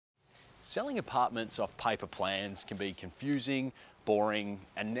Selling apartments off paper plans can be confusing, boring,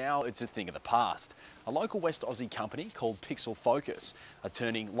 and now it's a thing of the past. A local West Aussie company called Pixel Focus are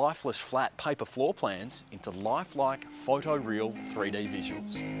turning lifeless flat paper floor plans into lifelike photoreal 3D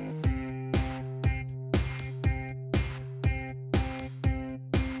visuals.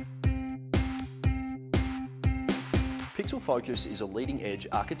 Pixel Focus is a leading-edge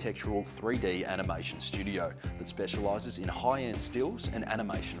architectural 3D animation studio that specialises in high-end stills and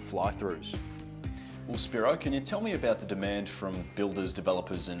animation fly-throughs. Well, Spiro, can you tell me about the demand from builders,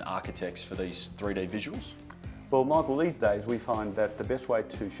 developers and architects for these 3D visuals? Well, Michael, these days we find that the best way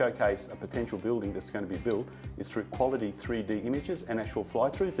to showcase a potential building that's going to be built is through quality 3D images and actual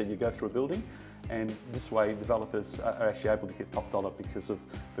fly-throughs that you go through a building. And this way developers are actually able to get top dollar because of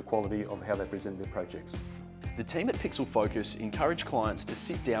the quality of how they present their projects. The team at Pixel Focus encourage clients to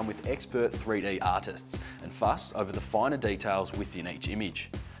sit down with expert 3D artists and fuss over the finer details within each image.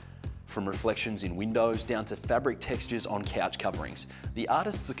 From reflections in windows down to fabric textures on couch coverings, the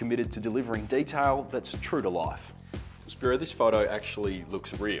artists are committed to delivering detail that's true to life. Spiro, this photo actually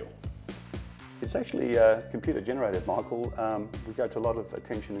looks real. It's actually computer generated, Michael. We go to a lot of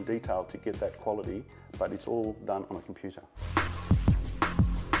attention and detail to get that quality, but it's all done on a computer.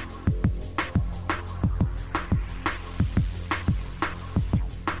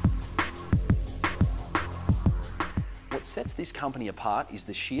 What sets this company apart is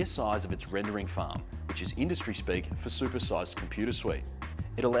the sheer size of its rendering farm, which is industry speak for supersized computer suite.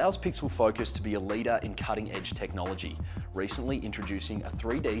 It allows Pixel Focus to be a leader in cutting-edge technology, recently introducing a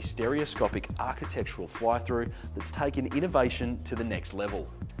 3D stereoscopic architectural fly-through that's taken innovation to the next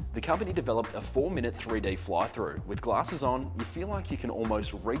level. The company developed a 4-minute 3D fly-through. With glasses on, you feel like you can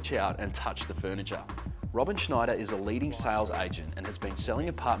almost reach out and touch the furniture. Robin Schneider is a leading sales agent and has been selling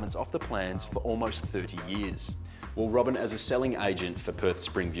apartments off the plans for almost 30 years. Well, Robin, as a selling agent for Perth's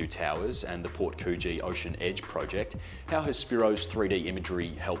Springview Towers and the Port Coogee Ocean Edge project, how has Spiro's 3D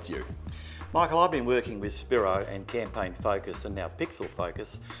imagery helped you? Michael, I've been working with Spiro and Campaign Focus and now Pixel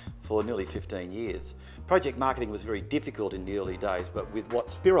Focus for nearly 15 years. Project marketing was very difficult in the early days, but with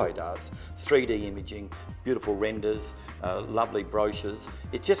what Spiro does, 3D imaging, beautiful renders, lovely brochures,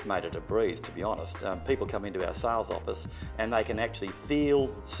 it just made it a breeze, to be honest. People come into our sales office and they can actually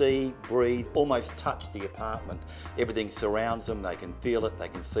feel, see, breathe, almost touch the apartment. Everything surrounds them, they can feel it, they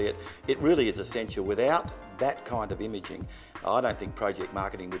can see it. It really is essential. Without that kind of imaging, I don't think project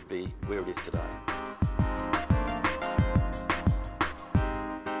marketing would be where it is today.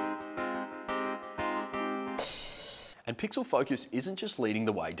 And Pixel Focus isn't just leading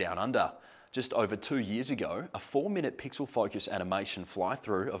the way down under. Just over 2 years ago, a 4-minute Pixel Focus animation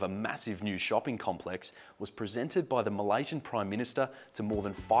fly-through of a massive new shopping complex was presented by the Malaysian Prime Minister to more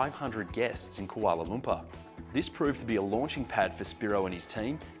than 500 guests in Kuala Lumpur. This proved to be a launching pad for Spiro and his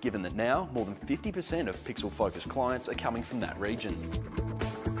team, given that now more than 50% of Pixel Focus clients are coming from that region.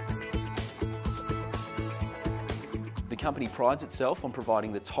 The company prides itself on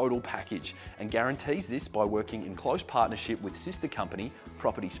providing the total package and guarantees this by working in close partnership with sister company,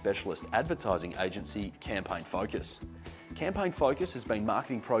 property specialist advertising agency Campaign Focus. Campaign Focus has been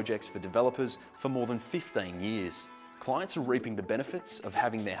marketing projects for developers for more than 15 years. Clients are reaping the benefits of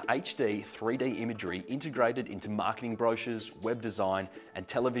having their HD 3D imagery integrated into marketing brochures, web design, and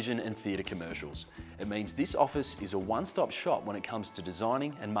television and theatre commercials. It means this office is a one-stop shop when it comes to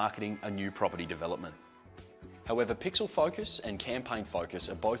designing and marketing a new property development. However, Pixel Focus and Campaign Focus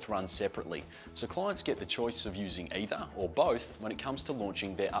are both run separately, so clients get the choice of using either or both when it comes to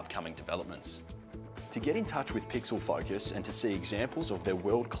launching their upcoming developments. To get in touch with Pixel Focus and to see examples of their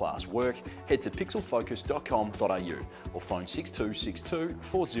world-class work, head to pixelfocus.com.au or phone 6262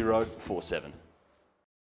 4047.